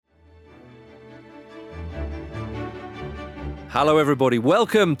Hello everybody,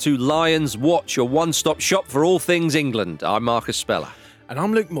 welcome to Lions Watch, your one-stop shop for all things England. I'm Marcus Speller. And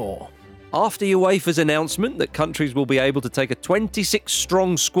I'm Luke Moore. After UEFA's announcement that countries will be able to take a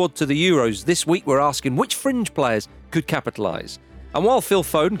 26-strong squad to the Euros, this week we're asking which fringe players could capitalise. And while Phil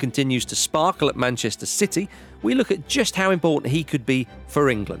Foden continues to sparkle at Manchester City, we look at just how important he could be for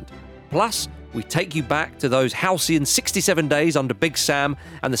England. Plus, we take you back to those halcyon 67 days under Big Sam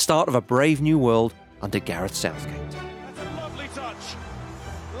and the start of a brave new world under Gareth Southgate.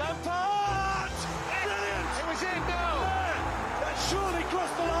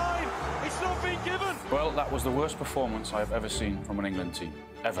 Well, that was the worst performance I've ever seen from an England team,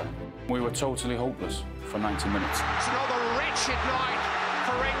 ever. We were totally hopeless for 90 minutes. It's another wretched night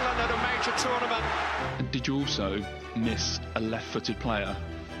for England at a major tournament. Did you also miss a left-footed player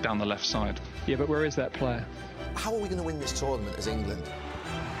down the left side? Yeah, but where is that player? How are we going to win this tournament as England?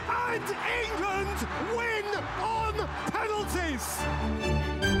 And England win on penalties!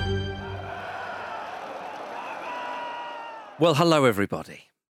 Well, hello everybody.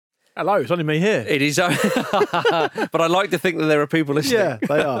 Hello, it's only me here. It is, but I like to think that there are people listening. Yeah,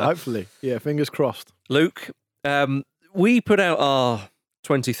 they are, hopefully. Yeah, fingers crossed. Luke, we put out our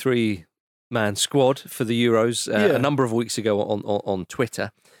 23-man squad for the Euros a number of weeks ago on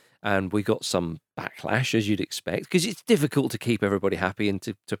Twitter, and we got some backlash, as you'd expect, because it's difficult to keep everybody happy and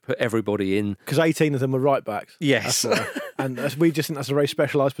to put everybody in. Because 18 of them were right backs. Yes. And we just think that's a very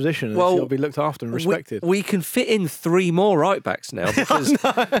specialised position. And Well, it's got to be looked after and respected. We can fit in 3 more right backs now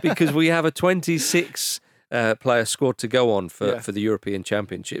because we have a 26 player squad to go on for the European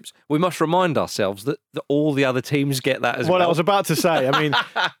Championships. We must remind ourselves that all the other teams get that as well. Well, I was about to say, I mean,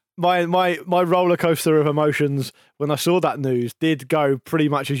 my roller coaster of emotions when I saw that news did go pretty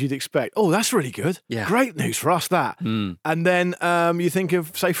much as you'd expect. Oh, that's really good. Yeah. Great news for us, that. And then you think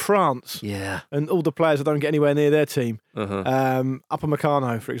of, say, France. Yeah. And all the players that don't get anywhere near their team.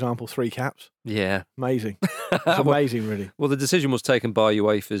 Upamecano, for example, 3 caps. Yeah. Amazing. It's amazing, really. Well, the decision was taken by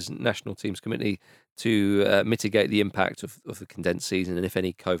UEFA's National Teams Committee to mitigate the impact of the condensed season and if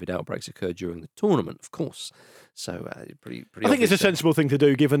any COVID outbreaks occurred during the tournament, of course. So pretty I think it's a sensible thing to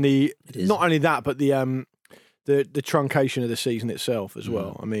do, given the not only that, but the truncation of the season itself as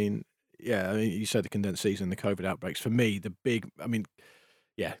well. I mean, you said the condensed season, the COVID outbreaks. For me, the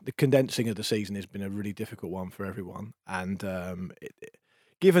condensing of the season has been a really difficult one for everyone. And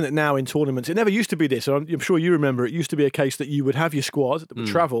given that now in tournaments, it never used to be this. I'm sure you remember, it used to be a case that you would have your squad that would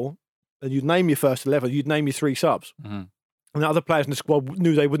travel, and you'd name your first 11, you'd name your 3 subs. And the other players in the squad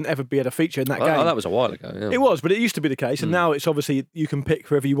knew they wouldn't ever be able to feature in that game. Oh, that was a while ago. Yeah. It was, but it used to be the case, and now it's obviously you can pick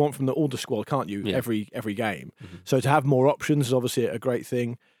whoever you want from all the squad, can't you? Yeah. Every game. So to have more options is obviously a great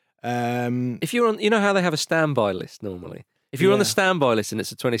thing. If you're on, you know how they have a standby list normally. If you're on the standby list and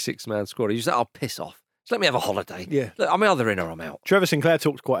it's a 26-man squad, you just say, "Oh, piss off! Just let me have a holiday." Yeah, look, I'm either in or I'm out. Trevor Sinclair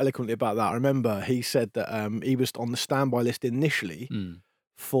talked quite eloquently about that. I remember he said that he was on the standby list initially.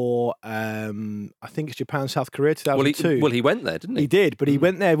 For I think it's Japan, South Korea, 2002. Well, he went there, didn't he? He did, but he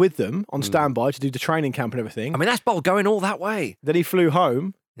went there with them on standby to do the training camp and everything. I mean, that's bold going all that way. Then he flew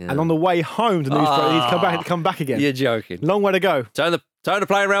home, and on the way home, the news broke he'd come back again. You're joking. Long way to go. Turn the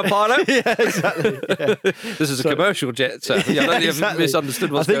plane around, pilot. Yeah, exactly. Yeah. This is a commercial jet, so I don't think you've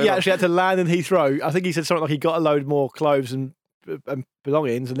misunderstood what's going on. I think he actually had to land in Heathrow. I think he said something like he got a load more clothes and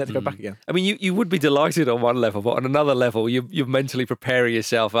belongings and let to go back again. I mean, you would be delighted on one level, but on another level, you're mentally preparing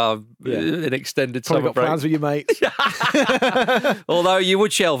yourself an extended Probably summer got plans with your mates. Although you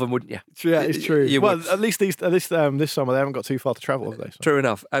would shelve them, wouldn't you? Yeah, it's true. Well, would. at least this summer they haven't got too far to travel, have they? So. True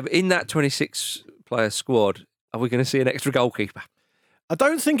enough. In that 26-player squad, are we going to see an extra goalkeeper? I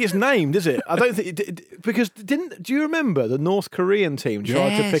don't think it's named, is it? I don't think because do you remember the North Korean team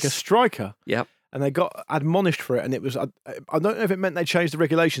tried to pick a striker? Yep. And they got admonished for it, and it was I don't know if it meant they changed the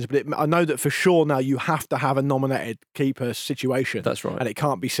regulations, but I know that for sure now you have to have a nominated keeper situation. That's right. And it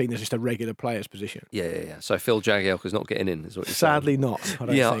can't be seen as just a regular player's position. Yeah. So Phil Jagielka's not getting in, is what you're Sadly saying. not. I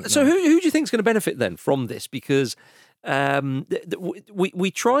don't think, So no. who do you think is going to benefit then from this? Because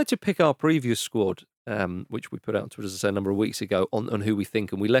we tried to pick our previous squad, which we put out on Twitter, as I say, a number of weeks ago, on who we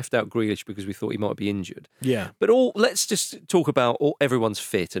think, and we left out Grealish because we thought he might be injured. Yeah. But let's just talk about everyone's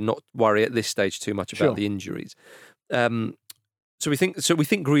fit and not worry at this stage too much about the injuries. So we think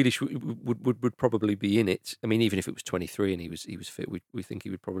Grealish would probably be in it. I mean, even if it was 23 and he was fit, we think he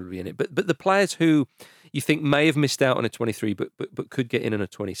would probably be in it. But the players who you think may have missed out on a 23, but could get in on a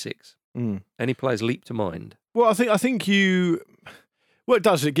 26. Any players leap to mind? Well, I think you. Well, it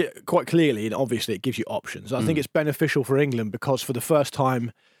does. It get quite clearly, and obviously, it gives you options. I think it's beneficial for England because for the first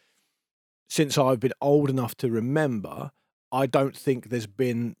time since I've been old enough to remember, I don't think there's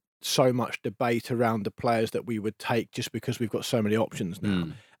been so much debate around the players that we would take just because we've got so many options now.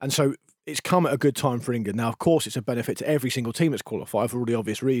 And so it's come at a good time for England. Now, of course, it's a benefit to every single team that's qualified for all the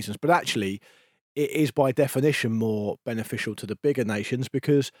obvious reasons, but actually it is by definition more beneficial to the bigger nations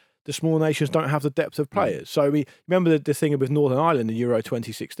because the small nations don't have the depth of players. So we remember the thing with Northern Ireland in Euro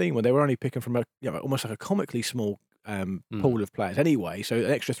 2016 when they were only picking from almost like a comically small pool of players anyway. So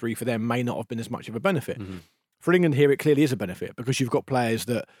an extra 3 for them may not have been as much of a benefit. For England here, it clearly is a benefit because you've got players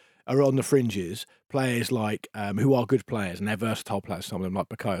that are on the fringes, players like who are good players and they're versatile players. Some of them like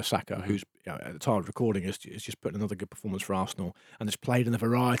Bukayo Saka, who's at the time of recording is just put another good performance for Arsenal and has played in a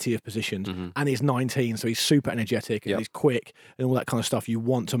variety of positions. And he's 19, so he's super energetic and he's quick and all that kind of stuff. You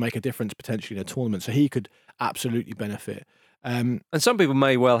want to make a difference potentially in a tournament, so he could absolutely benefit. And some people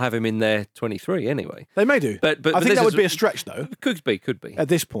may well have him in their 23 anyway. They may do, but I think that would be a stretch though. Could be at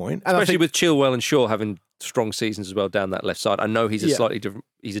this point, and especially with Chilwell and Shaw having strong seasons as well down that left side. I know he's a slightly different.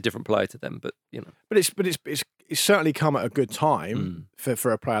 He's a different player to them, but But it's certainly come at a good time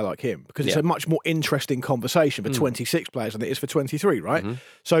for a player like him because it's a much more interesting conversation for 26 players than it is for 23, right?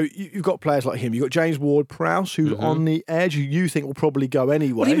 So you've got players like him. You've got James Ward-Prowse, who's on the edge, who you think will probably go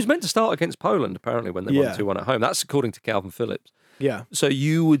anyway. Well, he was meant to start against Poland, apparently, when they won 2-1 at home. That's according to Calvin Phillips. Yeah. So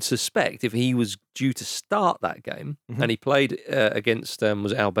you would suspect if he was due to start that game and he played against,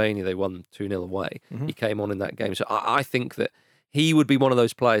 was it Albania? They won 2-0 away. He came on in that game. So I think that he would be one of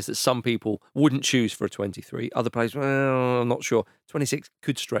those players that some people wouldn't choose for a 23. Other players, well, I'm not sure. 26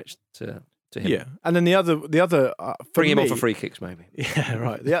 could stretch to him. Yeah, and then the other bring him on for free kicks, maybe. Yeah,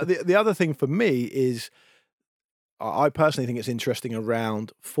 right. The other thing for me is I personally think it's interesting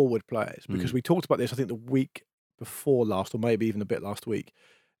around forward players because we talked about this. I think the week before last, or maybe even a bit last week.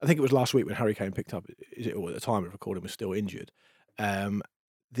 I think it was last week when Harry Kane picked up. Or at the time of recording, was still injured.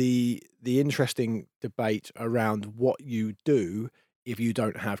 The interesting debate around what you do if you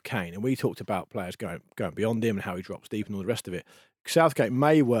don't have Kane, and we talked about players going beyond him and how he drops deep and all the rest of it. Southgate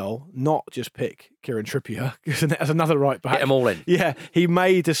may well not just pick Kieran Trippier as another right back. Get them all in. Yeah, he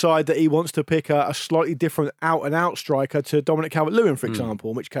may decide that he wants to pick a slightly different out-and-out striker to Dominic Calvert-Lewin, for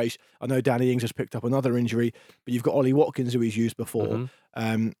example, in which case I know Danny Ings has picked up another injury, but you've got Ollie Watkins, who he's used before,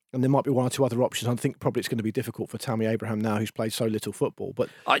 and there might be one or two other options. I think probably it's going to be difficult for Tammy Abraham now, who's played so little football. But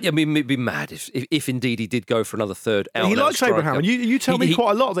I mean, it'd be mad if indeed he did go for another third out. He likes striker. Abraham, and you tell me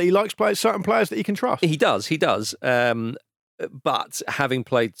quite a lot that he likes certain players that he can trust. He does. But having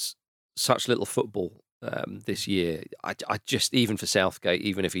played such little football this year, I just, even for Southgate,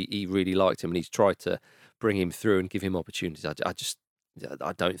 even if he really liked him and he's tried to bring him through and give him opportunities,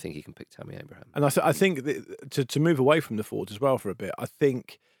 I don't think he can pick Tammy Abraham. And I think to move away from the forwards as well for a bit, I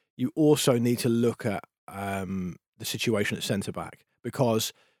think you also need to look at the situation at centre-back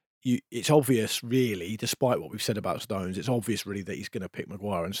because it's obvious, really, despite what we've said about Stones, it's obvious, really, that he's going to pick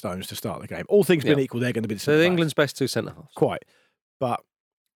Maguire and Stones to start the game. All things being equal, they're going to be the centre-backs. So England's best two centre-halves. Quite. But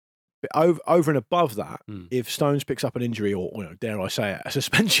over and above that, if Stones picks up an injury or dare I say it, a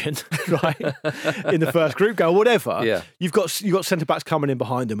suspension, right, in the first group goal, whatever, you've got centre-backs coming in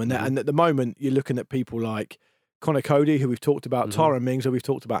behind them. And at the moment, you're looking at people like Conor Cody, who we've talked about, Tyrone Mings, who we've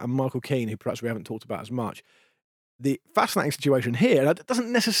talked about, and Michael Keane, who perhaps we haven't talked about as much. The fascinating situation here, and it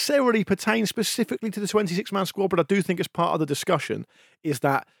doesn't necessarily pertain specifically to the 26-man squad, but I do think it's part of the discussion, is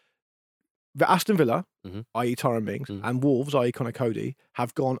that the Aston Villa, i.e. Tyrone Mings, and Wolves, i.e. Conor Cody,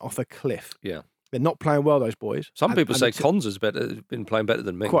 have gone off a cliff. Yeah. They're not playing well, those boys. Some people say Konsa's been playing better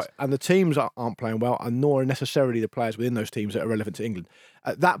than Mings. Quite. And the teams aren't playing well, and nor necessarily the players within those teams that are relevant to England.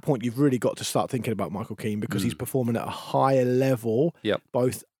 At that point, you've really got to start thinking about Michael Keane because he's performing at a higher level,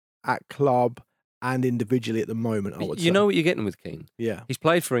 both at club and individually at the moment, I would say. You know what you're getting with Keane? Yeah. He's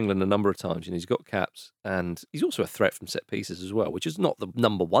played for England a number of times and he's got caps and he's also a threat from set pieces as well, which is not the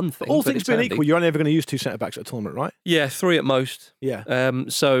number one thing. All things being equal, you're only ever going to use two centre-backs at a tournament, right? Yeah, 3 at most. Yeah.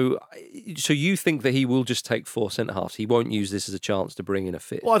 So you think that he will just take 4 centre-halves? He won't use this as a chance to bring in a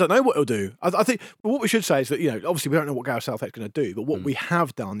fifth? Well, I don't know what he'll do. I think what we should say is that, obviously we don't know what Gareth Southgate's going to do, but what we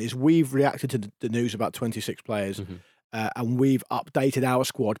have done is we've reacted to the news about 26 players and we've updated our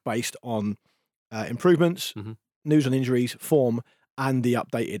squad based on improvements, news on injuries, form, and the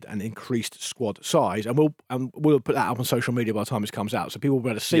updated and increased squad size. And we'll put that up on social media by the time this comes out, so people will be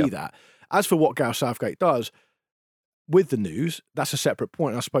able to see that. As for what Gareth Southgate does with the news, that's a separate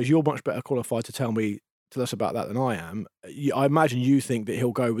point. And I suppose you're much better qualified to tell us about that than I am. I imagine you think that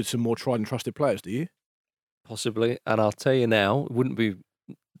he'll go with some more tried and trusted players, do you? Possibly. And I'll tell you now, it wouldn't be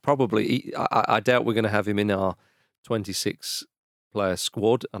probably. I doubt we're going to have him in our 26 player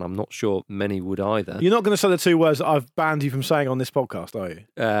squad, and I'm not sure many would either. You're not going to say the two words that I've banned you from saying on this podcast, are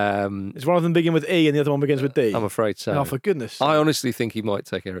you? Is one of them begin with E and the other one begins with D? I'm afraid so. Oh, for goodness sake. I honestly think he might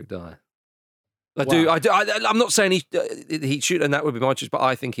take Eric Dyer. I'm not saying he should, and that would be my choice, but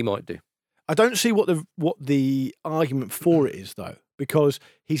I think he might do. I don't see what the argument for it is, though, because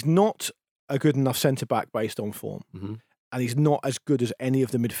he's not a good enough centre-back based on form. Mm-hmm. And he's not as good as any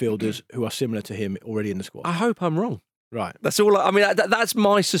of the midfielders who are similar to him already in the squad. I hope I'm wrong. Right. That's all. I mean, that's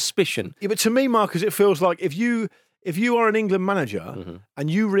my suspicion. Yeah, but to me, Marcus, it feels like if you are an England manager and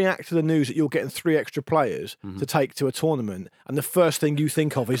you react to the news that you're getting 3 extra players to take to a tournament, and the first thing you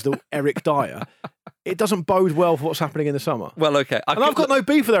think of is the Eric Dyer, it doesn't bode well for what's happening in the summer. Well, okay. I've got no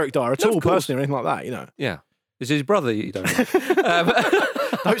beef with Eric Dyer at all, personally, or anything like that. You know. Yeah. Is his brother? You don't know.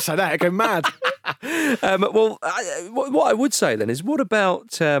 Don't say that. I go mad. Well, what I would say then is, what about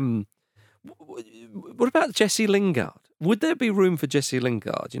Jesse Lingard? Would there be room for Jesse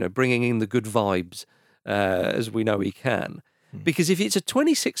Lingard? You know, bringing in the good vibes as we know he can, because if it's a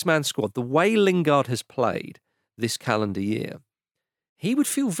 26-man squad, the way Lingard has played this calendar year, he would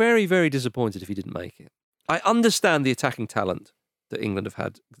feel very, very disappointed if he didn't make it. I understand the attacking talent that England have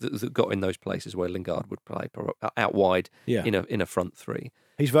had that got in those places where Lingard would play out wide in a front three.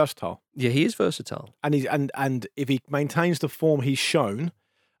 He's versatile. Yeah, he is versatile. And if he maintains the form he's shown,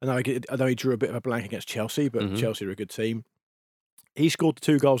 I know he drew a bit of a blank against Chelsea, but Chelsea are a good team. He scored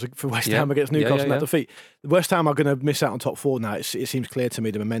 2 goals for West Ham against Newcastle in that defeat. West Ham are going to miss out on top 4 now. It seems clear to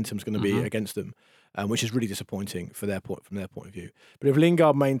me the momentum's going to be against them, which is really disappointing from their point of view. But if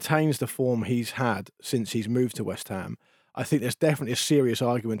Lingard maintains the form he's had since he's moved to West Ham, I think there's definitely a serious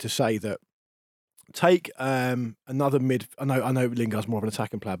argument to say that take another mid. I know Lingard's more of an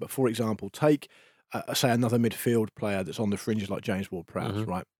attacking player, but for example, take say another midfield player that's on the fringes like James Ward-Prowse,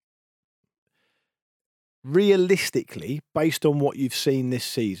 right? Realistically, based on what you've seen this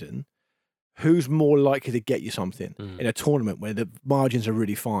season, who's more likely to get you something in a tournament where the margins are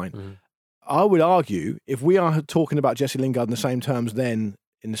really fine? I would argue, if we are talking about Jesse Lingard in the same terms then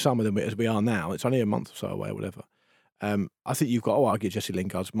in the summer as we are now, it's only a month or so away or whatever. I think you've got to argue Jesse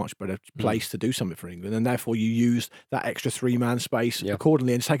Lingard's much better place to do something for England, and therefore you use that extra 3-man space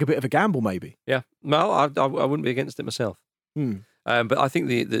accordingly and take a bit of a gamble, maybe. Yeah, no, I wouldn't be against it myself. But I think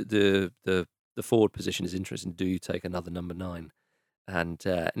the forward position is interesting. Do you take another number 9? And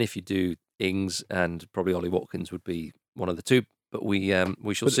if you do, Ings and probably Ollie Watkins would be one of the two. But we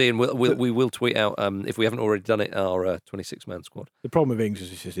shall see, and we will tweet out if we haven't already done it our 26-man squad. The problem with Ings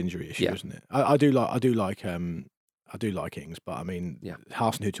is his injury issue, isn't it? I do like Ings, but I mean,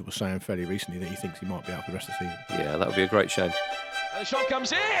 Hasenhüttl was saying fairly recently that he thinks he might be out for the rest of the season. Yeah, that would be a great shame. And the shot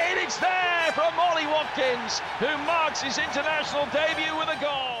comes in, it's there from Ollie Watkins, who marks his international debut with a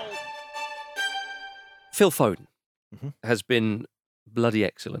goal. Phil Foden has been bloody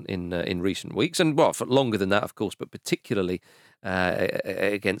excellent in recent weeks, and for longer than that, of course, but particularly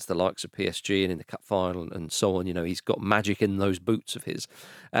against the likes of PSG and in the cup final and so on. You know, he's got magic in those boots of his.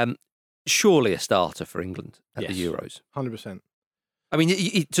 Surely a starter for England at the Euros. 100%. I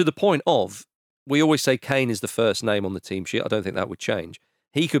mean, to the point of, we always say Kane is the first name on the team sheet. I don't think that would change.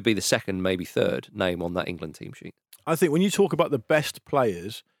 He could be the second, maybe third name on that England team sheet. I think when you talk about the best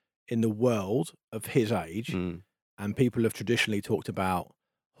players in the world of his age, and people have traditionally talked about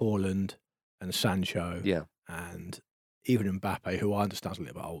Haaland and Sancho and even Mbappe, who I understand is a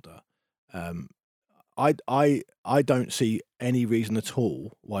little bit older, I don't see any reason at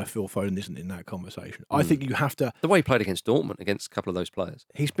all why Phil Foden isn't in that conversation. I think you have to. The way he played against Dortmund, against a couple of those players,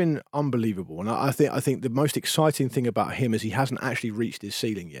 he's been unbelievable, and I think the most exciting thing about him is he hasn't actually reached his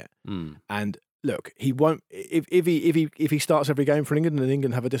ceiling yet. And look, he won't. If he starts every game for England and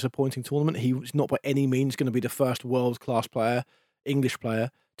England have a disappointing tournament, he's not by any means going to be the first world-class player, English player,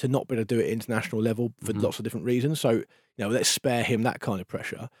 to not be able to do it at international level for lots of different reasons. So let's spare him that kind of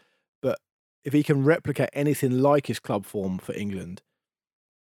pressure. But if he can replicate anything like his club form for England,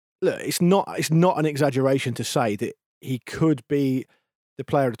 look, it's not an exaggeration to say that he could be the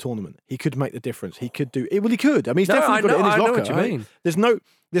player of the tournament. He could make the difference. He could do it. Well, he could. I mean, he's definitely got it in his locker. I know what you mean.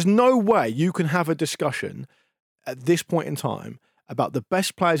 There's no way you can have a discussion at this point in time about the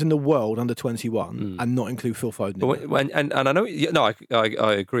best players in the world under 21 and not include Phil Foden. And I know,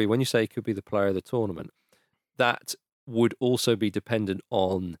 I agree. When you say he could be the player of the tournament, that would also be dependent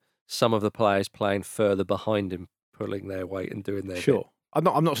on some of the players playing further behind him, pulling their weight and doing their bit. I'm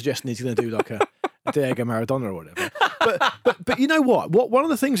not suggesting he's going to do like a Diego Maradona or whatever. But you know what? One of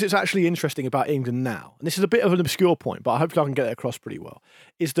the things that's actually interesting about England now, and this is a bit of an obscure point, but I hope I can get it across pretty well,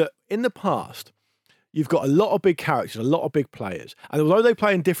 is that in the past, you've got a lot of big characters, a lot of big players. And although they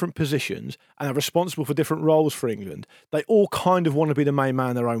play in different positions and are responsible for different roles for England, they all kind of want to be the main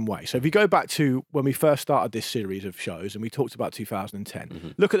man in their own way. So if you go back to when we first started this series of shows and we talked about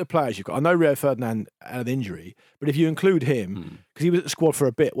 2010, look at the players you've got. I know Rio Ferdinand had an injury, but if you include him, because he was at the squad for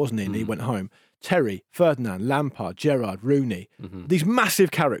a bit, wasn't he? And he went home. Terry, Ferdinand, Lampard, Gerrard, Rooney, these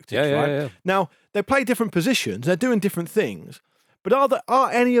massive characters, right? Yeah. Now, they play different positions, they're doing different things, but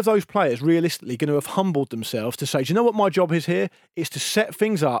are any of those players realistically going to have humbled themselves to say, do you know what my job is here? It's to set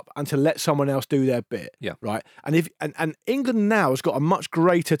things up and to let someone else do their bit, right? And England now has got a much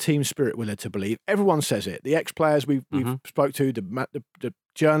greater team spirit, we're led to believe. Everyone says it. The ex-players we've spoke to, the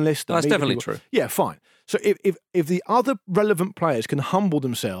journalists. That's definitely true. Yeah, fine. So if the other relevant players can humble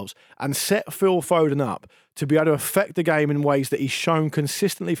themselves and set Phil Foden up to be able to affect the game in ways that he's shown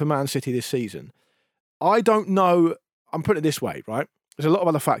consistently for Man City this season, I don't know. I'm putting it this way, right? There's a lot of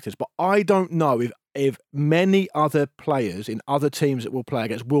other factors, but I don't know if many other players in other teams that we'll play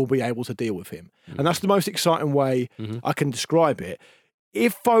against will be able to deal with him. And that's the most exciting way I can describe it.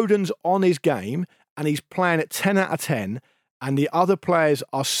 If Foden's on his game and he's playing at 10 out of 10 and the other players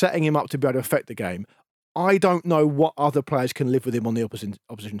are setting him up to be able to affect the game, I don't know what other players can live with him on the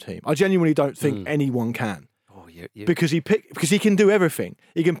opposition team. I genuinely don't think anyone can. Oh, yeah. Because he can do everything.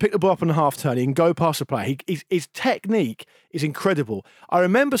 He can pick the ball up on the half turn. He can go past the player. His technique is incredible. I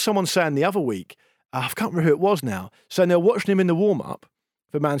remember someone saying the other week, I can't remember who it was now, saying they were watching him in the warm-up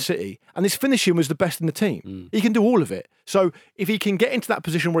for Man City, and his finishing was the best in the team. He can do all of it. So if he can get into that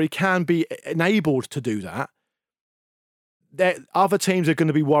position where he can be enabled to do that, other teams are going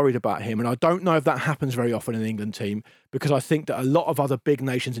to be worried about him, and I don't know if that happens very often in the England team, because I think that a lot of other big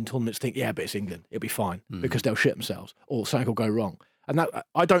nations in tournaments think, yeah, but it's England, it'll be fine, because they'll shit themselves or something will go wrong. And that,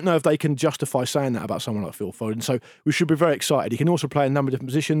 I don't know if they can justify saying that about someone like Phil Foden. So we should be very excited. He can also play in a number of different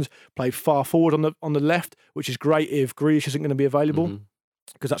positions, play far forward on the left, which is great if Grealish isn't going to be available.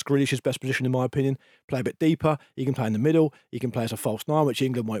 Because that's Grealish's best position in my opinion. Play a bit deeper. He can play in the middle. He can play as a false nine, which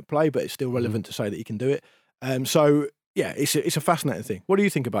England won't play, but it's still relevant to say that he can do it. So yeah, it's a fascinating thing. What do you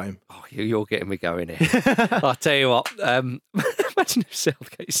think about him? Oh, you're getting me going here. I'll tell you what. Imagine if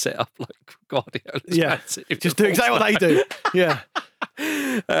Southgate set up like Guardiola's Man City. Just do exactly what they do. Yeah.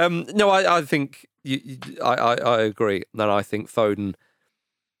 No, I think I agree. And I think Foden,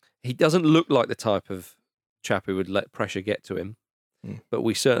 he doesn't look like the type of chap who would let pressure get to him. But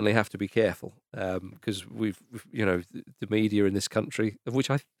we certainly have to be careful because we've the media in this country, of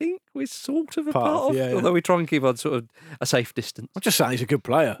which I think we're sort of a part of, although we try and keep on sort of a safe distance. I'm just saying he's a good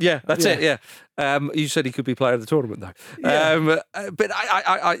player. Yeah, that's it. Yeah, you said he could be player of the tournament though. Yeah. But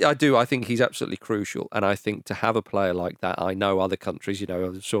I do. I think he's absolutely crucial, and I think to have a player like that, I know other countries.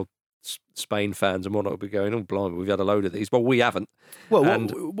 I'm sure Spain fans and whatnot will be going, oh, blimey, we've had a load of these. Well, we haven't. Well,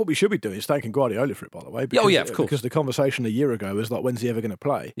 what we should be doing is thanking Guardiola for it, by the way. Because, of course. Because the conversation a year ago was like, when's he ever going to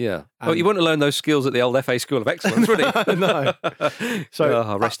play? Yeah. Well, you wouldn't have learned those skills at the old FA School of Excellence, would he? No.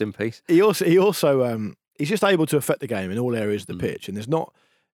 So rest in peace. He also he's just able to affect the game in all areas of the pitch, and there's not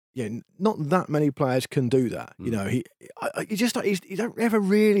that many players can do that. You don't ever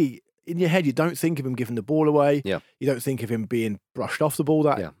really, in your head, you don't think of him giving the ball away. Yeah. You don't think of him being brushed off the ball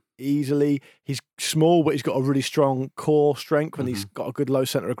that easily. He's small, but he's got a really strong core strength, and he's got a good low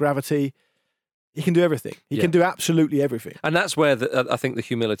centre of gravity. He can do everything. He can do absolutely everything. And that's where I think the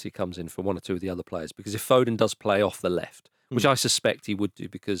humility comes in for one or two of the other players, because if Foden does play off the left, which I suspect he would do,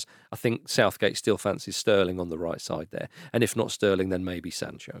 because I think Southgate still fancies Sterling on the right side there. And if not Sterling, then maybe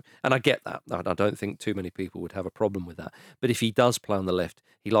Sancho. And I get that. I don't think too many people would have a problem with that. But if he does play on the left,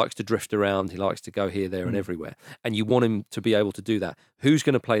 he likes to drift around. He likes to go here, there and everywhere. And you want him to be able to do that. Who's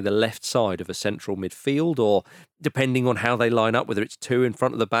going to play the left side of a central midfield, or depending on how they line up, whether it's two in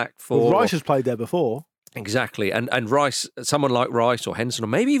front of the back, four. Well, Rice has played there before. Exactly. And Rice, someone like Rice or Henderson, or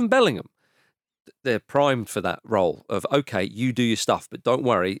maybe even Bellingham, they're primed for that role of, okay, you do your stuff, but don't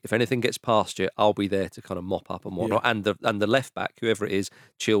worry, if anything gets past you, I'll be there to kind of mop up and whatnot. Yeah. And the left back, whoever it is,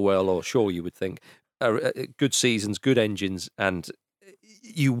 Chilwell or Shaw, you would think, are good seasons, good engines, and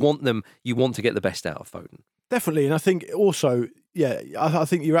you want to get the best out of Foden. Definitely, and I think also, I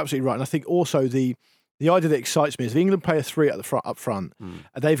think you're absolutely right, and I think also the idea that excites me is if England play a three up front,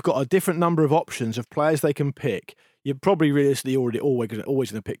 they've got a different number of options of players they can pick. You're probably realistically always going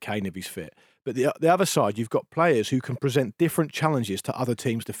to pick Kane if he's fit. But the other side, you've got players who can present different challenges to other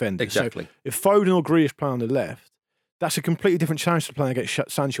teams' defenders. Exactly. So if Foden or Grealish play on the left, that's a completely different challenge to playing against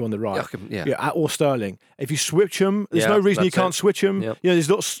Sancho on the right. Or Sterling. If you switch them, there's no reason you can't switch them. Yep. There's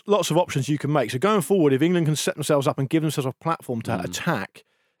lots of options you can make. So going forward, if England can set themselves up and give themselves a platform to attack,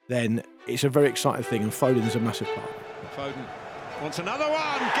 then it's a very exciting thing, and Foden is a massive part of it. Foden wants another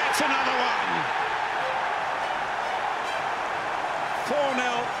one, gets another one. 4-0.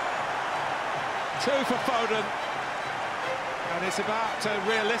 2 for Foden. And it's about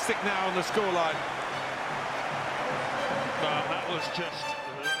realistic now on the scoreline. Well, that was just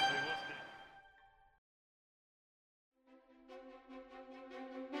lovely, wasn't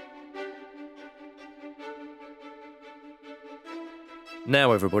it?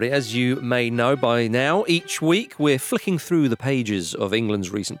 Now, everybody, as you may know by now, each week we're flicking through the pages of England's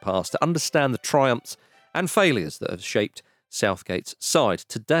recent past to understand the triumphs and failures that have shaped Southgate's side.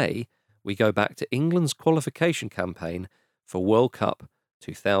 Today, we go back to England's qualification campaign for World Cup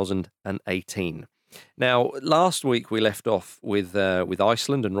 2018. Now, last week we left off with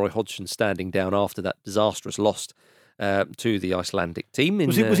Iceland and Roy Hodgson standing down after that disastrous loss to the Icelandic team.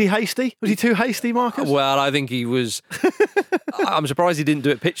 Was he hasty? Was he too hasty, Marcus? Well, I think he was. I'm surprised he didn't do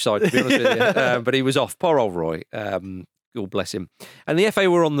it pitch side, to be honest with you. But he was off. Poor old Roy. God bless him. And the FA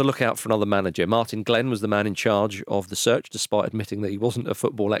were on the lookout for another manager. Martin Glenn was the man in charge of the search, despite admitting that he wasn't a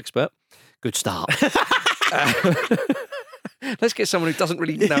football expert. Good start. Let's get someone who doesn't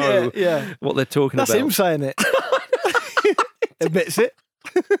really know what they're talking about. That's him saying it. Admits it.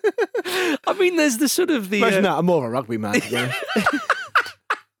 I mean, there's the sort of the... Imagine that, I'm more of a rugby man. Yeah.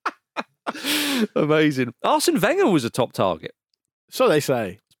 Amazing. Arsene Wenger was a top target. So they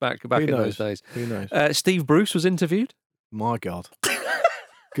say. It's back in those days. Who knows? Steve Bruce was interviewed. My God.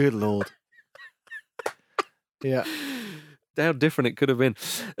 Good Lord. Yeah. How different it could have been.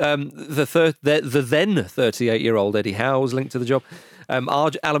 The then 38-year-old Eddie Howe was linked to the job.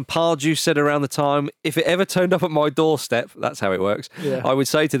 Alan Pardew said around the time, if it ever turned up at my doorstep, that's how it works, I would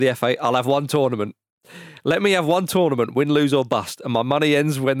say to the FA, I'll have one tournament. Let me have one tournament, win, lose or bust, and my money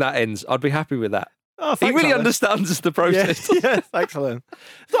ends when that ends. I'd be happy with that. Oh, he really understands the process. Yes, excellent.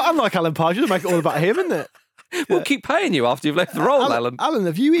 It's not unlike Alan Pardew to make it all about him, isn't it? We'll keep paying you after you've left the role, Alan. Alan,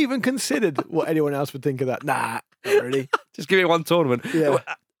 have you even considered what anyone else would think of that? Nah, not really. Just give me one tournament. Yeah.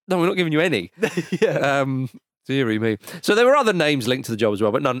 No, we're not giving you any. Yeah. Deary me. So there were other names linked to the job as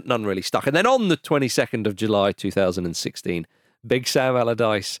well, but none really stuck. And then on the 22nd of July 2016, Big Sam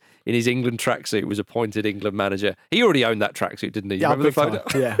Allardyce in his England tracksuit was appointed England manager. He already owned that tracksuit, didn't he? You remember the photo?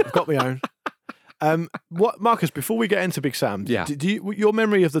 Yeah, I've got my own. Marcus, before we get into Big Sam, do you, your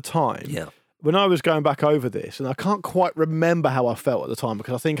memory of the time? Yeah. When I was going back over this, and I can't quite remember how I felt at the time,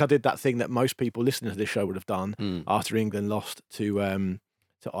 because I think I did that thing that most people listening to this show would have done after England lost to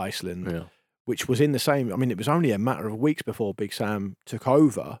Iceland, which was in the same. I mean, it was only a matter of weeks before Big Sam took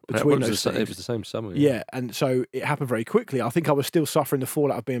over between those things. It was the same summer. Yeah, and so it happened very quickly. I think I was still suffering the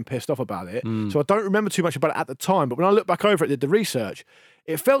fallout of being pissed off about it. So I don't remember too much about it at the time. But when I look back over it, did the research,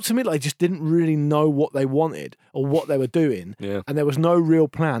 it felt to me like they just didn't really know what they wanted or what they were doing. Yeah. And there was no real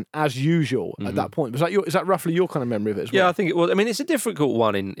plan, as usual, at that point. Is that roughly your kind of memory of it as well? Yeah, I think it was. I mean, it's a difficult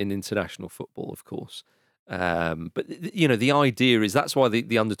one in international football, of course. But, you know, the idea is that's why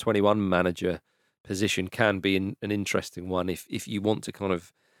the under-21 manager position can be an interesting one if you want to kind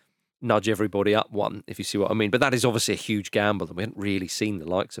of nudge everybody up one, if you see what I mean. But that is obviously a huge gamble, and we haven't really seen the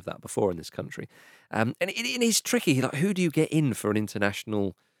likes of that before in this country. And it is tricky. Like, who do you get in for an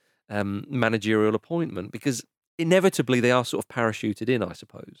international managerial appointment? Because inevitably they are sort of parachuted in, I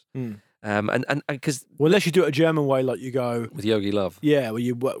suppose. And because unless you do it a German way, like you go with Yogi Love, where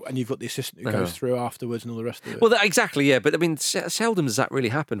you've got the assistant who goes through afterwards and all the rest of it. Well, exactly, yeah. But I mean, seldom does that really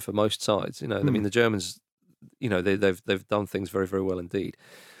happen for most sides. You know, I mean, the Germans, you know, they've done things very, very well indeed.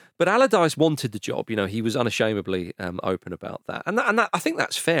 But Allardyce wanted the job. You know, he was unashamedly open about that, and that, I think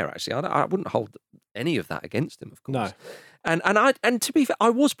that's fair. Actually, I wouldn't hold any of that against him, of course. No, and to be fair, I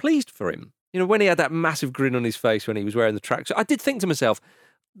was pleased for him. You know, when he had that massive grin on his face when he was wearing the tracksuit, I did think to myself,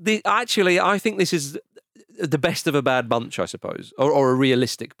 I think this is the best of a bad bunch, I suppose, or a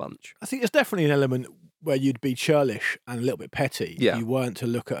realistic bunch. I think there's definitely an element where you'd be churlish and a little bit petty. Yeah. You weren't to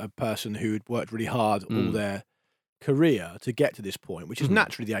look at a person who'd worked really hard all their career to get to this point, which is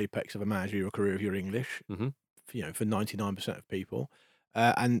naturally the apex of a managerial career if you're English, you know, for 99% of people.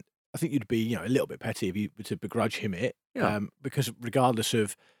 And I think you'd be, you know, a little bit petty if you were to begrudge him it, because regardless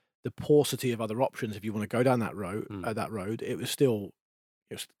of the paucity of other options, if you want to go down that road, it was still,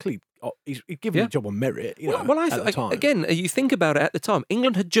 he's given the job on merit. You know, at the time. Again, you think about it at the time,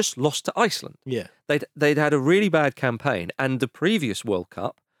 England had just lost to Iceland. Yeah, they'd had a really bad campaign, and the previous World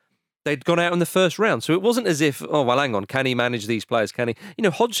Cup, They'd gone out in the first round. So it wasn't as if, oh, well, hang on, can he manage these players? Can he?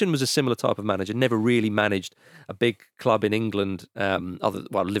 Hodgson was a similar type of manager, never really managed a big club in England,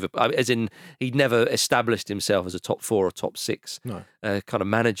 Liverpool, as in he'd never established himself as a top 4 or top 6 kind of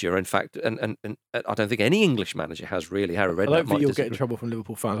manager. In fact, and I don't think any English manager has really. Harry Redknapp I don't think you'll get in trouble from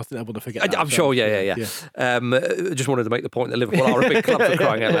Liverpool fans. I think they want to forget that. I'm sure, yeah. Just wanted to make the point that Liverpool are a big club for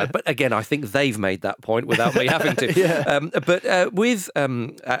crying out loud. But again, I think they've made that point without me having to. With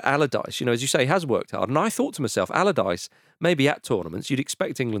Allardyce, as you say, he has worked hard. And I thought to myself, Allardyce, maybe at tournaments, you'd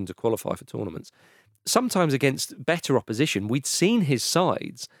expect England to qualify for tournaments. Sometimes against better opposition, we'd seen his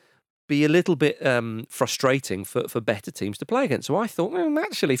sides be a little bit frustrating for better teams to play against. So I thought, well,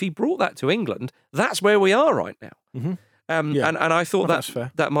 actually, if he brought that to England, that's where we are right now. Mm-hmm. And I thought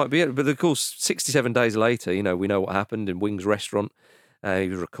that might be it. But of course, 67 days later, we know what happened in Wings restaurant. He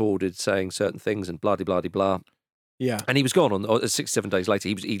was recorded saying certain things and blah. Yeah, and he was gone on 67 days later.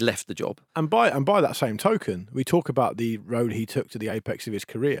 He left the job. And by that same token, we talk about the road he took to the apex of his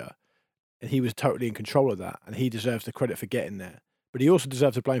career, and he was totally in control of that, and he deserves the credit for getting there. But he also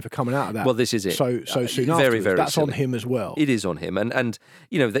deserves the blame for coming out of that. Well, this is it. So soon very, afterwards. very That's silly. on him as well. It is on him, and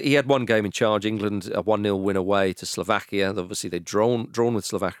he had one game in charge. England a 1-0 win away to Slovakia. Obviously, they'd drawn with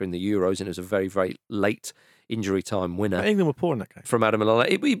Slovakia in the Euros, and it was a very, very late injury time winner. But England were poor in that game from Adam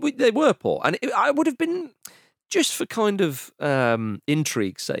Lallana. They were poor, and I would have been. Just for kind of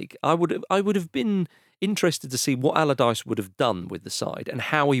intrigue's sake, I would have been interested to see what Allardyce would have done with the side and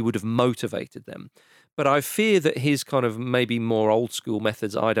how he would have motivated them. But I fear that his kind of maybe more old school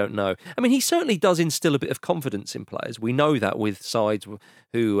methods, I don't know. I mean, he certainly does instill a bit of confidence in players. We know that with sides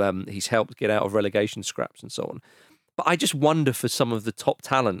who he's helped get out of relegation scraps and so on. But I just wonder for some of the top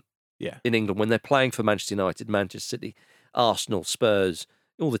talent in England when they're playing for Manchester United, Manchester City, Arsenal, Spurs,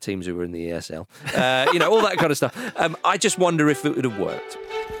 all the teams who were in the ESL, all that kind of stuff. I just wonder if it would have worked.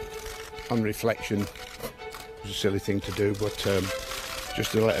 On reflection, it was a silly thing to do, but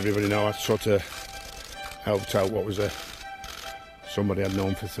just to let everybody know, I sort of helped out what was somebody I'd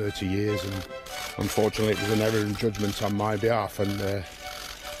known for 30 years, and unfortunately it was an error in judgment on my behalf, and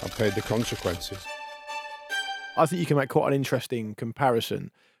I paid the consequences. I think you can make quite an interesting comparison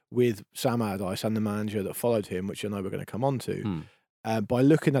with Sam Allardyce and the manager that followed him, which I know we're going to come on to. By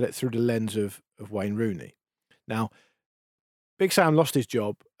looking at it through the lens of Wayne Rooney. Now, Big Sam lost his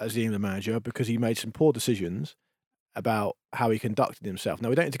job as the England manager because he made some poor decisions about how he conducted himself. Now,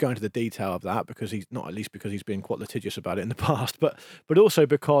 we don't need to go into the detail of that because he's been quite litigious about it in the past, but also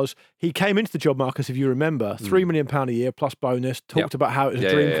because he came into the job, Marcus, if you remember, £3 million a year plus bonus, talked about how it was a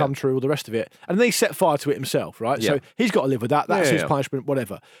dream come true, all the rest of it, and then he set fire to it himself, right? So he's got to live with that. That's his punishment,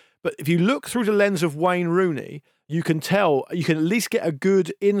 whatever. But if you look through the lens of Wayne Rooney, you can at least get a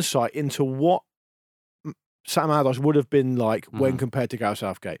good insight into what Sam Allardyce would have been like when compared to Gareth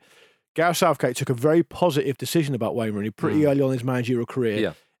Southgate. Gareth Southgate took a very positive decision about Wayne Rooney pretty early on in his managerial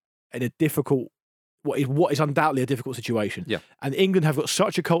career in a difficult, what is undoubtedly a difficult situation. Yeah. And England have got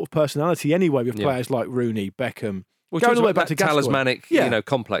such a cult of personality anyway with players like Rooney, Beckham. Well, going all the way back to talismanic,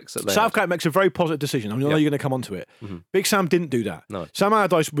 complex. That Southgate makes a very positive decision. I know you're going to come on to it. Big Sam didn't do that. No. Sam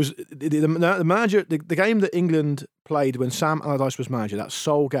Allardyce was the manager. The game that England played when Sam Allardyce was manager, that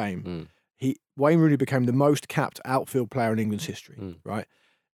sole game, Wayne Rooney became the most capped outfield player in England's history. Right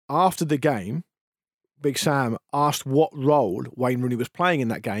after the game, Big Sam asked what role Wayne Rooney was playing in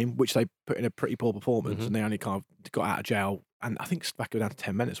that game, which they put in a pretty poor performance, and they only kind of got out of jail. And I think back down to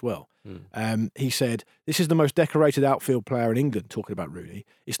 10 men as well. He said, "This is the most decorated outfield player in England," talking about Rooney.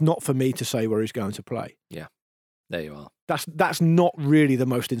 "It's not for me to say where he's going to play." Yeah, there you are. That's not really the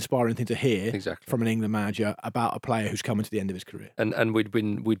most inspiring thing to hear from an England manager about a player who's coming to the end of his career. And we'd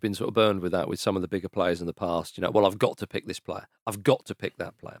been sort of burned with that with some of the bigger players in the past. Well, I've got to pick this player. I've got to pick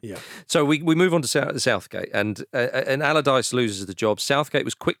that player. Yeah. So we move on to Southgate, and Allardyce loses the job. Southgate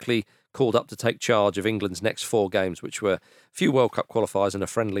was quickly called up to take charge of England's next 4 games, which were a few World Cup qualifiers and a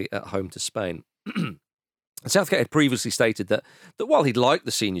friendly at home to Spain. Southgate had previously stated that while he'd liked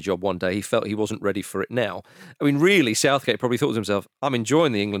the senior job one day, he felt he wasn't ready for it now. I mean, really, Southgate probably thought to himself, I'm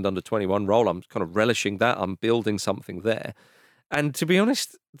enjoying the England under-21 role. I'm kind of relishing that. I'm building something there. And to be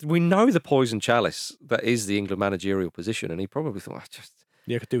honest, we know the poison chalice that is the England managerial position, and he probably thought,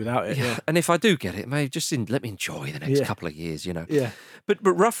 I could do without it. Yeah. And if I do get it, maybe just let me enjoy the next couple of years, Yeah. But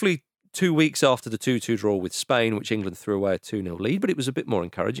roughly 2 weeks after the 2-2 draw with Spain, which England threw away a 2-0 lead, but it was a bit more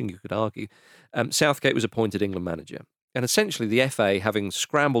encouraging, you could argue, Southgate was appointed England manager. And essentially the FA, having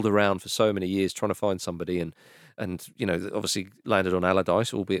scrambled around for so many years trying to find somebody and obviously landed on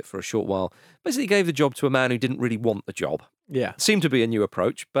Allardyce, albeit for a short while, basically gave the job to a man who didn't really want the job. Yeah. Seemed to be a new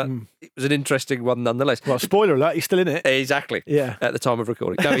approach, but it was an interesting one nonetheless. Well, spoiler alert, he's still in it. Exactly. Yeah. At the time of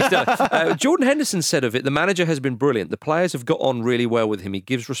recording. No, he's still. Jordan Henderson said of it, the manager has been brilliant. The players have got on really well with him. He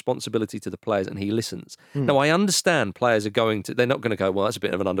gives responsibility to the players and he listens. Now, I understand players are they're not going to go, well, that's a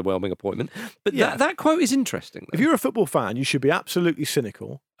bit of an underwhelming appointment. But that quote is interesting. If you're a football fan, you should be absolutely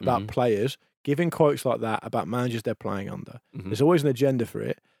cynical about players giving quotes like that about managers they're playing under. There's always an agenda for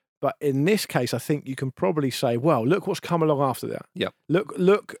it. But in this case, I think you can probably say, well, look what's come along after that. Yeah.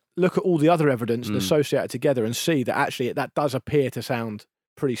 Look at all the other evidence and associate it together and see that actually that does appear to sound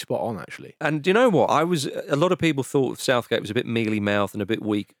pretty spot on, actually. And do you know what? A lot of people thought Southgate was a bit mealy-mouthed and a bit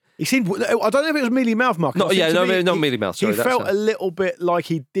weak. He seemed, I don't know if it was mealy-mouthed, Mark. Not mealy-mouthed, sorry. He felt a little bit like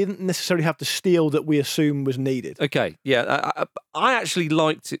he didn't necessarily have the steel that we assume was needed. Okay, yeah. I actually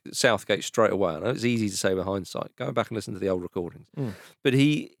liked Southgate straight away. I know it's easy to say with hindsight. Go back and listen to the old recordings. But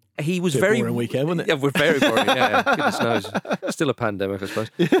he was very boring weekend, wasn't it? Yeah, we're very boring. Yeah, goodness knows, still a pandemic, I suppose.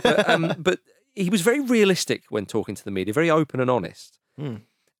 But he was very realistic when talking to the media, very open and honest,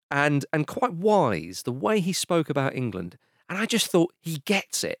 and quite wise. The way he spoke about England, and I just thought he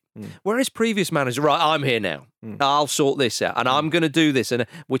gets it. Whereas previous managers, right, I'm here now. I'll sort this out, and I'm going to do this, and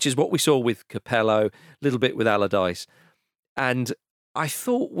which is what we saw with Capello, a little bit with Allardyce, and I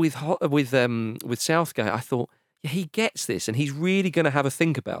thought with Southgate, I thought. Yeah, he gets this and he's really going to have a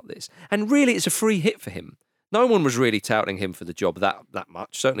think about this. And really, it's a free hit for him. No one was really touting him for the job that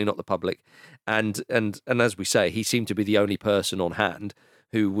much, certainly not the public. And as we say, he seemed to be the only person on hand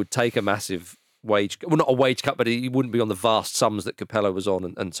who would take a massive wage, well, not a wage cut, but he wouldn't be on the vast sums that Capello was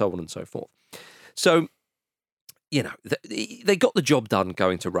on and so on and so forth. So, you know, they got the job done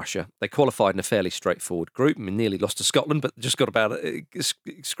going to Russia. They qualified in a fairly straightforward group. I mean, nearly lost to Scotland, but just got about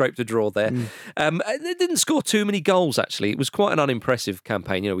scraped a draw there. They didn't score too many goals, actually. It was quite an unimpressive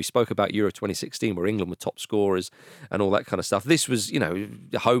campaign. You know, we spoke about Euro 2016, where England were top scorers and all that kind of stuff. This was, you know,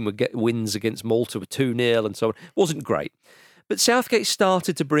 home would get wins against Malta with 2-0 and so on. It wasn't great. But Southgate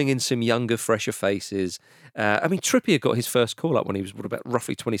started to bring in some younger, fresher faces. I mean, Trippier got his first call-up when he was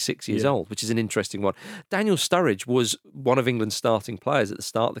roughly 26 years old, which is an interesting one. Daniel Sturridge was one of England's starting players at the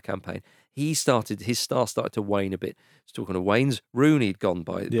start of the campaign. His star started to wane a bit. Talking of Wayne's, Rooney had gone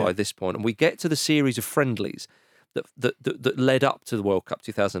by this point. And we get to the series of friendlies that led up to the World Cup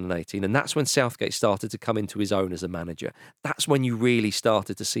 2018, and that's when Southgate started to come into his own as a manager. That's when you really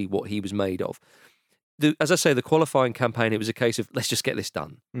started to see what he was made of. As I say, the qualifying campaign, it was a case of, let's just get this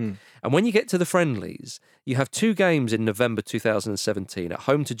done. And when you get to the friendlies, you have 2 games in November 2017 at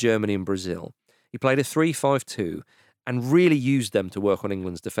home to Germany and Brazil. He played a 3-5-2 and really used them to work on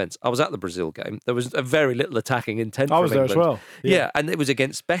England's defence. I was at the Brazil game. There was a very little attacking intent from England. I was there as well. Yeah, and it was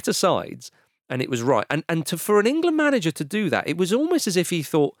against better sides, and it was right. And for an England manager to do that, it was almost as if he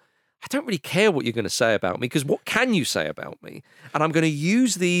thought, I don't really care what you're going to say about me, because what can you say about me? And I'm going to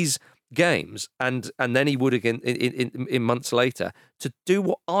use these games, and then he would again in months later to do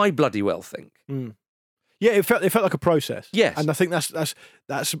what I bloody well think. Yeah, it felt like a process. Yes, and I think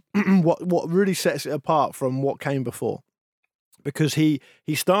that's what really sets it apart from what came before, because he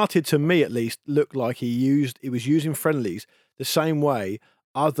started, to me at least, look like he was using friendlies the same way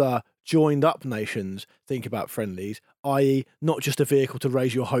other joined up nations think about friendlies, i.e. not just a vehicle to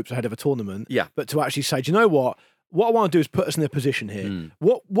raise your hopes ahead of a tournament, but to actually say, do you know what I want to do is put us in a position here.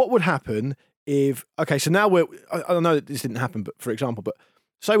 What would happen if, okay, so now I know that this didn't happen, but for example, but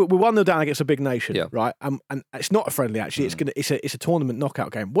say we're 1-0 down against a big nation, right? And it's not a friendly, actually. It's a tournament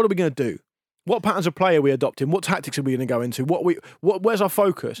knockout game. What are we going to do? What patterns of play are we adopting? What tactics are we going to go into? Where's our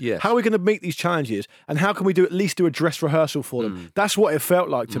focus? Yes. How are we going to meet these challenges? And how can we at least do a dress rehearsal for them? That's what it felt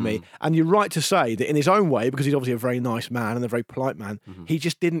like to me. And you're right to say that in his own way, because he's obviously a very nice man and a very polite man, he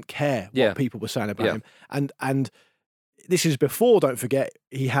just didn't care what people were saying about him. And this is before, don't forget,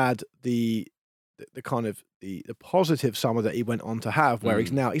 he had the kind of the positive summer that he went on to have, where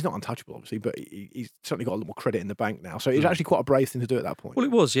he's not untouchable, obviously, but he's certainly got a lot more credit in the bank now. So it's actually quite a brave thing to do at that point. Well,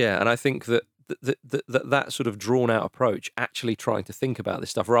 it was, yeah. And I think that that sort of drawn-out approach, actually trying to think about this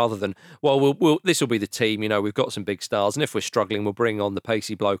stuff rather than, well, this will be the team, you know, we've got some big stars, and if we're struggling, we'll bring on the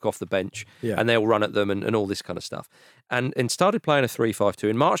pacey bloke off the bench, and they'll run at them and all this kind of stuff. And started playing a 3-5-2.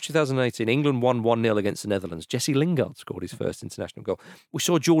 In March 2018, England won 1-0 against the Netherlands. Jesse Lingard scored his first international goal. We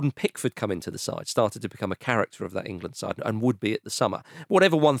saw Jordan Pickford come into the side, started to become a character of that England side, and would be at the summer.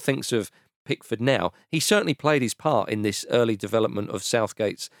 Whatever one thinks of Pickford now, he certainly played his part in this early development of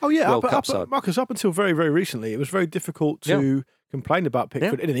Southgate's World Cup side. Marcus, up until very, very recently, it was very difficult to complained about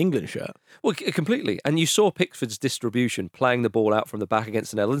Pickford in an England shirt. Well, completely. And you saw Pickford's distribution, playing the ball out from the back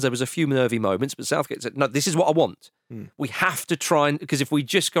against the Netherlands. There was a few nervy moments, but Southgate said, no, this is what I want. We have to try and... Because if we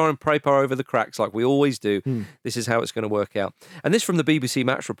just go and prepare over the cracks like we always do, this is how it's going to work out. And this from the BBC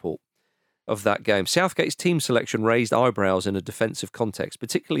Match Report of that game. Southgate's team selection raised eyebrows in a defensive context,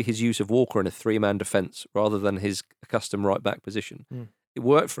 particularly his use of Walker in a three-man defence rather than his accustomed right-back position. It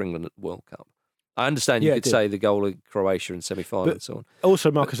worked for England at the World Cup. I understand you could say the goal of Croatia in semi-final and so on. Also,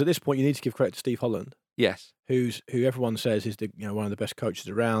 Marcus, at this point, you need to give credit to Steve Holland. Yes. Who everyone says is one of the best coaches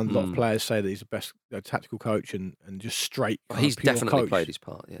around. A lot of players say that he's the best tactical coach and just straight. He's definitely coach. played his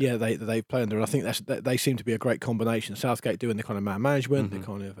part. Yeah, they play under, and I think they seem to be a great combination. Southgate doing the kind of man management, the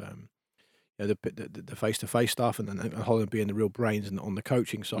kind of the face-to-face stuff, and Holland being the real brains on the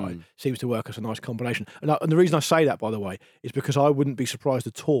coaching side seems to work as a nice combination. And the reason I say that, by the way, is because I wouldn't be surprised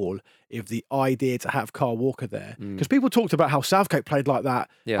at all if the idea to have Kyle Walker there, because people talked about how Southgate played like that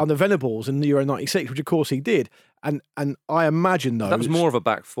under Venables in the Euro '96, which of course he did, and I imagine though that was more of a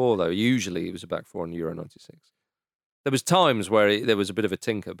back four though. Usually it was a back four in Euro '96. There was times where there was a bit of a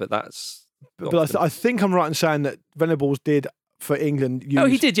tinker, but that's. But I think I'm right in saying that Venables did. For England,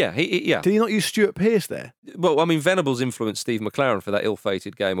 he did, yeah. Did he not use Stuart Pearce there? Well, I mean, Venables influenced Steve McLaren for that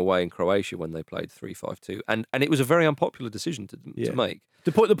ill-fated game away in Croatia when they played 3-5-2, and it was a very unpopular decision to make.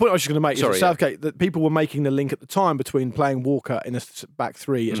 The point I was just going to make is that Southgate, that people were making the link at the time between playing Walker in a back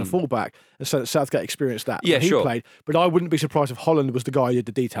three as a fullback, and so that Southgate experienced that. Yeah, he played, but I wouldn't be surprised if Holland was the guy who did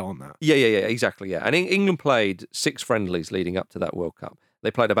the detail on that. Yeah, exactly, yeah. And England played 6 friendlies leading up to that World Cup.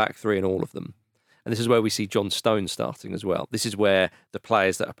 They played a back three in all of them. And this is where we see John Stones starting as well. This is where the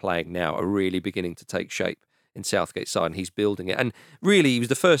players that are playing now are really beginning to take shape in Southgate's side, and he's building it. And really, he was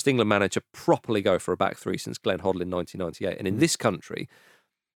the first England manager to properly go for a back three since Glenn Hoddle in 1998. And in this country,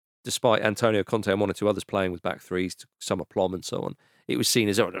 despite Antonio Conte and 1 or 2 others playing with back threes to some aplomb and so on, it was seen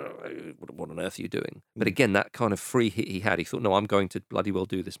as, oh, no, what on earth are you doing? But again, that kind of free hit he had, he thought, no, I'm going to bloody well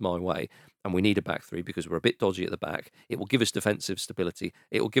do this my way. And we need a back three because we're a bit dodgy at the back. It will give us defensive stability.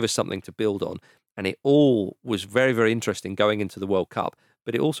 It will give us something to build on. And it all was very, very interesting going into the World Cup.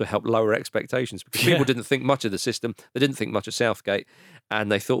 But it also helped lower expectations because people didn't think much of the system. They didn't think much of Southgate.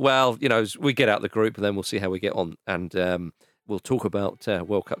 And they thought, well, as we get out the group and then we'll see how we get on. And we'll talk about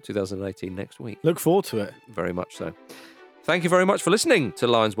World Cup 2018 next week. Look forward to it. Very much so. Thank you very much for listening to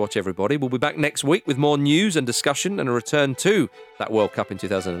Lions Watch, everybody. We'll be back next week with more news and discussion and a return to that World Cup in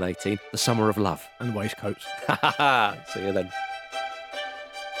 2018, the summer of love. And waistcoats. See you then.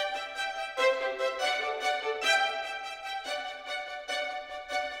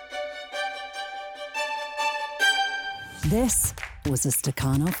 This was a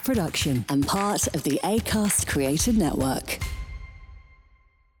Stakhanov production and part of the Acast Creative Network.